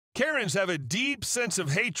Karens have a deep sense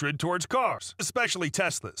of hatred towards cars, especially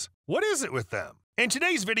Teslas. What is it with them? In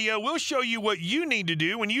today's video, we'll show you what you need to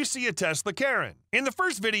do when you see a Tesla Karen. In the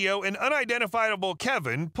first video, an unidentifiable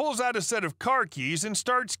Kevin pulls out a set of car keys and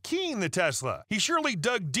starts keying the Tesla. He surely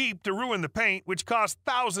dug deep to ruin the paint, which cost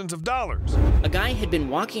thousands of dollars. A guy had been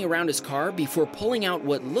walking around his car before pulling out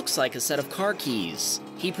what looks like a set of car keys.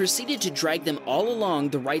 He proceeded to drag them all along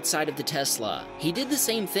the right side of the Tesla. He did the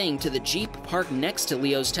same thing to the Jeep parked next to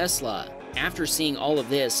Leo's Tesla. After seeing all of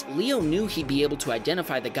this, Leo knew he'd be able to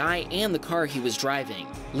identify the guy and the car he was driving.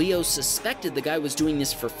 Leo suspected the guy was doing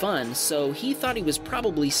this for fun, so he thought he was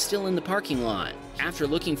probably still in the parking lot. After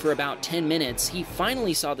looking for about 10 minutes, he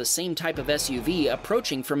finally saw the same type of SUV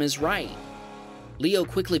approaching from his right. Leo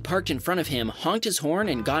quickly parked in front of him, honked his horn,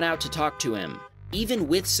 and got out to talk to him. Even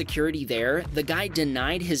with security there, the guy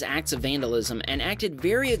denied his acts of vandalism and acted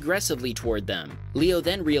very aggressively toward them. Leo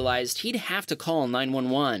then realized he'd have to call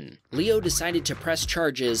 911. Leo decided to press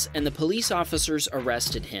charges, and the police officers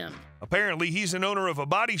arrested him. Apparently, he's an owner of a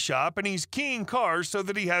body shop and he's keying cars so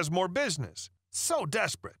that he has more business. So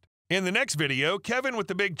desperate. In the next video, Kevin with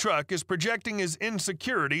the big truck is projecting his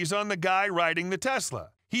insecurities on the guy riding the Tesla.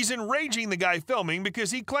 He's enraging the guy filming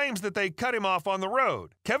because he claims that they cut him off on the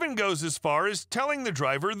road. Kevin goes as far as telling the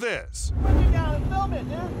driver this. Put me down and film it,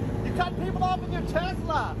 dude. You cut people off with your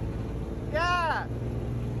Tesla. Yeah.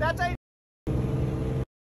 That's a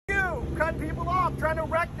you cut people off trying to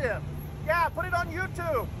wreck them. Yeah, put it on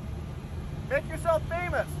YouTube. Make yourself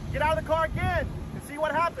famous. Get out of the car again and see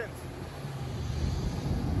what happens.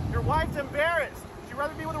 Your wife's embarrassed. She'd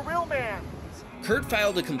rather be with a real man. Kurt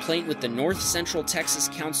filed a complaint with the North Central Texas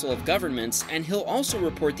Council of Governments, and he'll also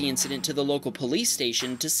report the incident to the local police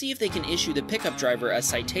station to see if they can issue the pickup driver a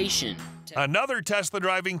citation. Another Tesla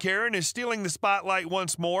driving Karen is stealing the spotlight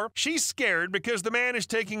once more. She's scared because the man is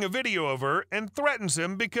taking a video of her and threatens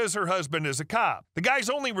him because her husband is a cop. The guy's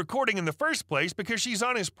only recording in the first place because she's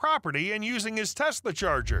on his property and using his Tesla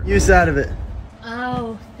charger. Use out of it.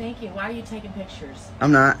 Oh, thank you. Why are you taking pictures?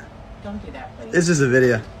 I'm not. Don't do that, please. This is a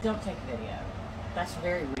video. Don't take a video. That's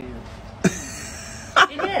very rude.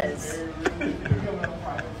 It is.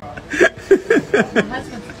 My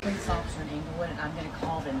husband's a police officer in Inglewood, and I'm going to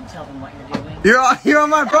call them and tell them what you're doing. You're on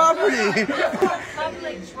my property.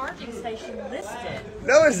 Public charging station listed.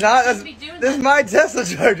 No, it's not. This is my Tesla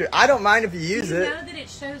charger. I don't mind if you use Do you it. know that it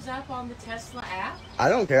shows up on the Tesla app? I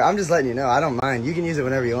don't care. I'm just letting you know. I don't mind. You can use it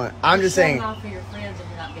whenever you want. I'm just saying. Off for your friends and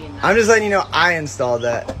you're not being nice. I'm just letting you know I installed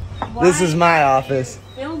that. Why This is my office.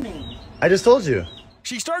 Filming. I just told you.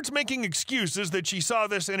 She starts making excuses that she saw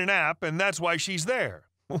this in an app and that's why she's there.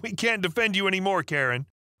 We can't defend you anymore, Karen.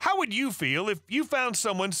 How would you feel if you found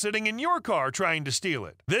someone sitting in your car trying to steal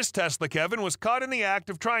it? This Tesla Kevin was caught in the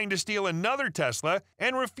act of trying to steal another Tesla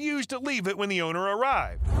and refused to leave it when the owner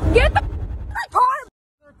arrived. Get the car!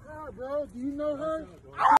 Bro, do you know her?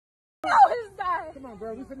 No, his name. Come on,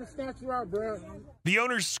 bro. We finna snatch you out, bro. The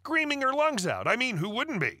owner's screaming her lungs out. I mean, who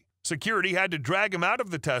wouldn't be? Security had to drag him out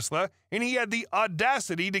of the Tesla, and he had the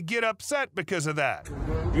audacity to get upset because of that.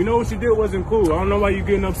 You know what you did wasn't cool. I don't know why you're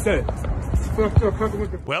getting upset.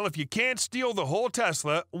 Well, if you can't steal the whole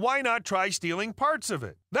Tesla, why not try stealing parts of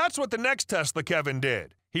it? That's what the next Tesla Kevin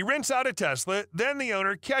did. He rents out a Tesla, then the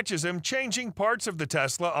owner catches him changing parts of the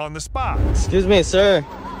Tesla on the spot. Excuse me, sir.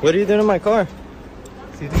 What are you doing to my car?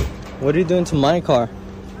 Excuse me? What are you doing to my car?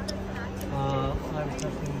 I'm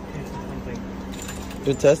testing something.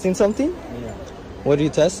 You're testing something? Yeah. What are you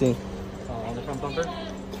testing? On the front bumper?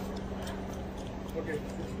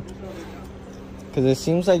 Because it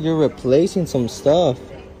seems like you're replacing some stuff.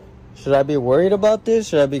 Should I be worried about this?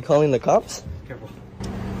 Should I be calling the cops? Careful.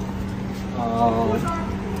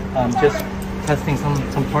 I'm just testing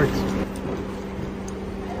some parts.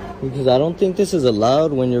 Because I don't think this is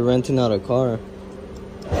allowed when you're renting out a car.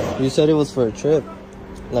 You said it was for a trip.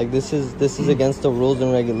 Like this is against the rules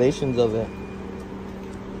and regulations of it.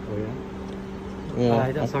 Oh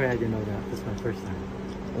yeah? Yeah. I'm sorry I didn't know that. This is my first time.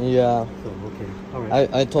 Yeah. So, okay.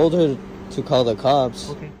 Alright. I told her to call the cops.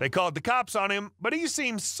 Okay. They called the cops on him, but he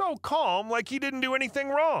seemed so calm like he didn't do anything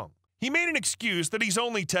wrong. He made an excuse that he's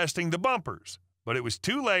only testing the bumpers. But it was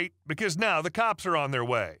too late because now the cops are on their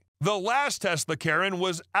way. The last Tesla Karen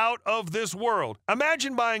was out of this world.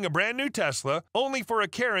 Imagine buying a brand new Tesla only for a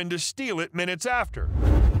Karen to steal it minutes after.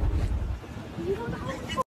 What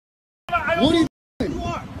are you doing?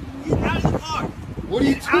 Get out of the car. What are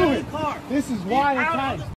you doing? This is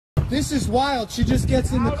wild. This is wild. She just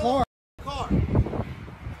gets in the car.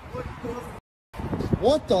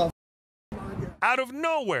 What the? Out of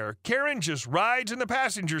nowhere, Karen just rides in the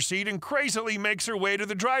passenger seat and crazily makes her way to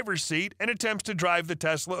the driver's seat and attempts to drive the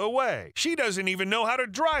Tesla away. She doesn't even know how to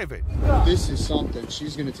drive it. This is something.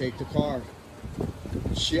 She's gonna take the car.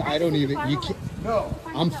 I don't even, you can't, no.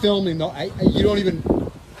 I'm filming though, you don't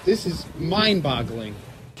even, this is mind-boggling.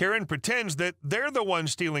 Karen pretends that they're the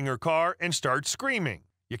ones stealing her car and starts screaming.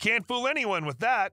 You can't fool anyone with that.